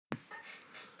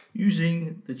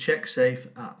using the CheckSafe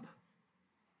app.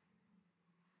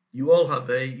 You all have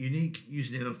a unique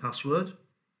username and password.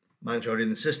 Mine's already in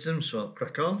the system, so I'll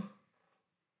crack on.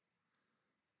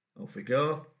 Off we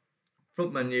go.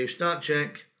 Front menu, start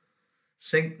check.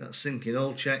 Sync, that's syncing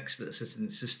all checks that are sitting in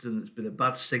the system that's been a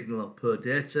bad signal or poor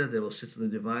data. They will sit on the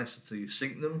device until you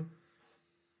sync them.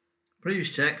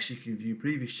 Previous checks, you can view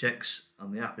previous checks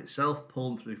on the app itself, pull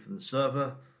them through from the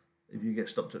server if you get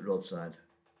stopped at roadside.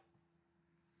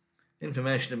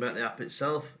 Information about the app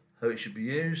itself, how it should be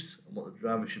used and what the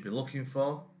driver should be looking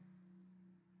for.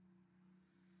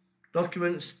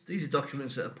 Documents, these are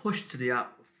documents that are pushed to the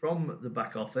app from the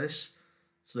back office.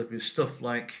 So there'll be stuff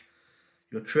like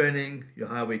your training, your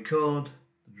highway code,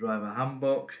 the driver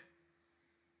handbook,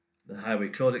 the highway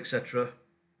code, etc.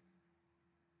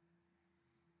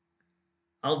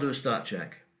 I'll do a start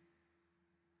check.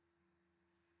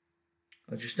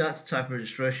 As you start to type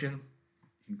registration,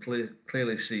 you can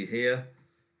clearly see here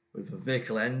with the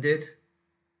vehicle ended,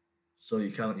 so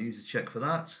you can't use the check for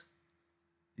that.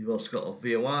 You've also got a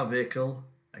VOR vehicle,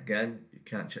 again you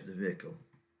can't check the vehicle.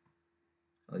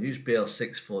 I'll use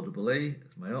BL64EE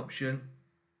as my option,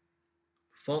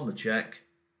 perform the check,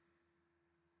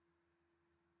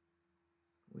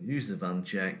 we'll use the van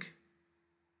check.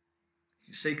 You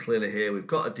can see clearly here we've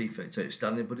got a defect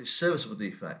outstanding, but it's a serviceable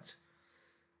defect.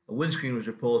 A windscreen was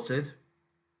reported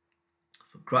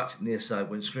for cracked near side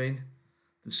windscreen.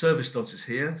 The service notice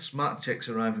here, smart checks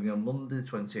arriving on Monday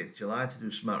 28th July to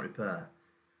do smart repair.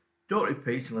 Don't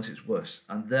repeat unless it's worse.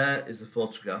 And there is the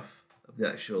photograph of the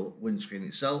actual windscreen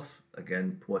itself.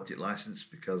 Again, poetic license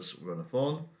because we're on a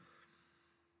phone.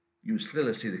 You will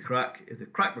clearly see the crack. If the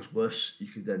crack was worse, you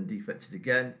could then defect it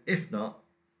again. If not,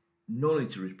 no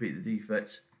need to repeat the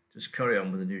defect, just carry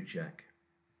on with a new check.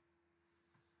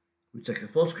 We take a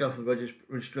photograph of the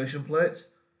registration plate.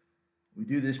 We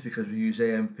do this because we use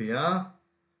ANPR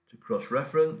to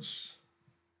cross-reference.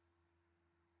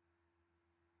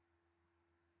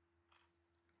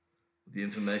 The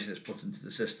information that's put into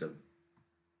the system.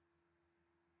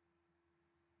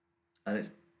 And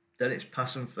then it's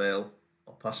pass and fail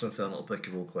or pass and fail not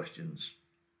applicable questions.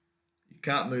 You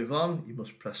can't move on, you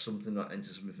must press something or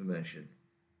enter some information.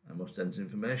 I must enter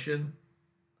information,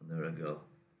 and there I go.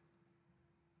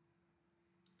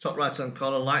 Top right hand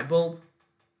corner, light bulb.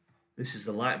 This is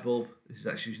the light bulb. This is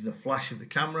actually using the flash of the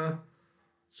camera,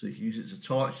 so you can use it as a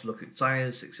torch to look at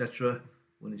tyres, etc.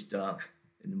 when it's dark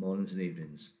in the mornings and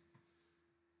evenings.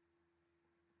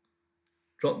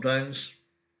 Drop downs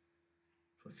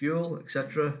for fuel,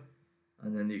 etc.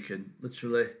 And then you can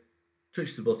literally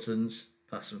touch the buttons,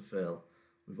 pass and fail.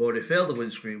 We've already failed the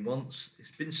windscreen once,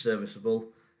 it's been serviceable,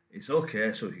 it's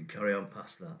okay, so we can carry on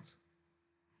past that.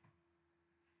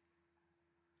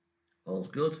 All's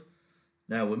good.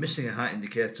 Now we're missing a height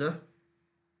indicator.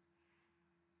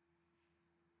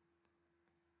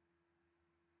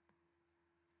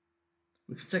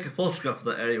 We can take a photograph of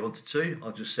that area 1 to 2,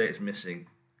 I'll just say it's missing.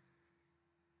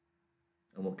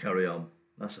 And we'll carry on.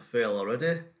 That's a fail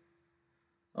already.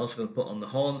 Also going to put on the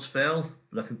horns fail,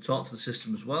 but I can talk to the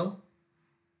system as well.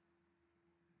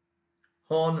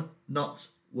 Horn not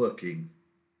working.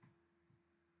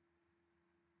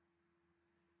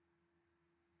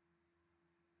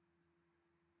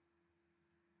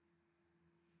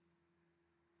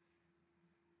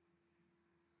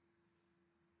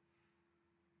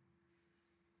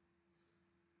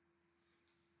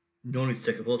 No need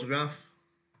to take a photograph.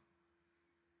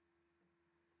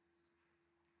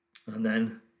 And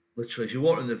then literally as you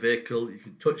walk in the vehicle you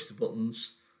can touch the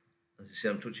buttons. As you see,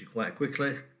 I'm touching quite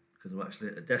quickly because I'm actually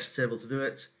at a desk table to do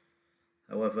it.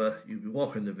 However, you'll be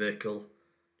walking the vehicle,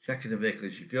 checking the vehicle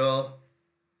as you go,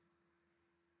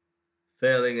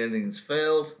 failing anything's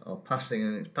failed or passing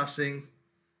anything's passing.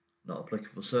 Not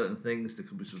applicable for certain things. There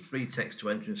could be some free text to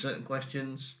enter in certain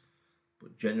questions,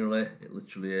 but generally it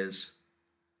literally is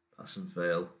pass and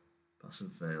fail, pass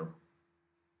and fail.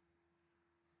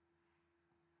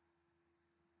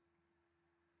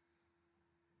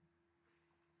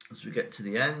 As we get to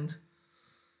the end,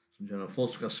 some general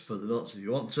photographs for the notes if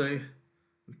you want to.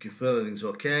 We confirm everything's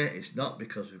okay. It's not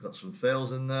because we've got some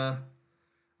fails in there.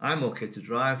 I'm okay to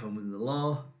drive, I'm within the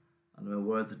law, and I'm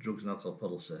aware of the drugs and alcohol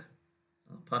policy.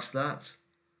 I'll pass that.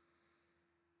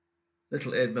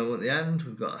 Little aid memo at the end.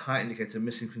 We've got a height indicator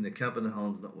missing from the cab and the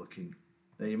horn's not working.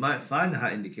 Now you might find the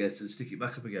height indicator and stick it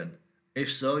back up again.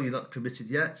 If so, you're not committed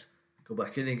yet, go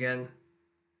back in again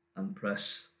and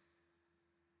press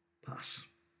pass.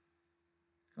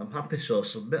 I'm happy, so I'll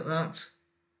submit that.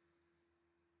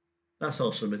 That's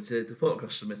all submitted, the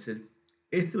photograph's submitted.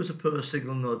 If there was a poor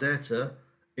signal, no data,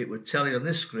 it would tell you on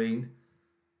this screen,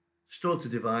 store to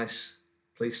device,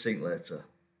 Please think later.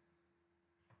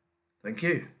 Thank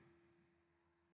you.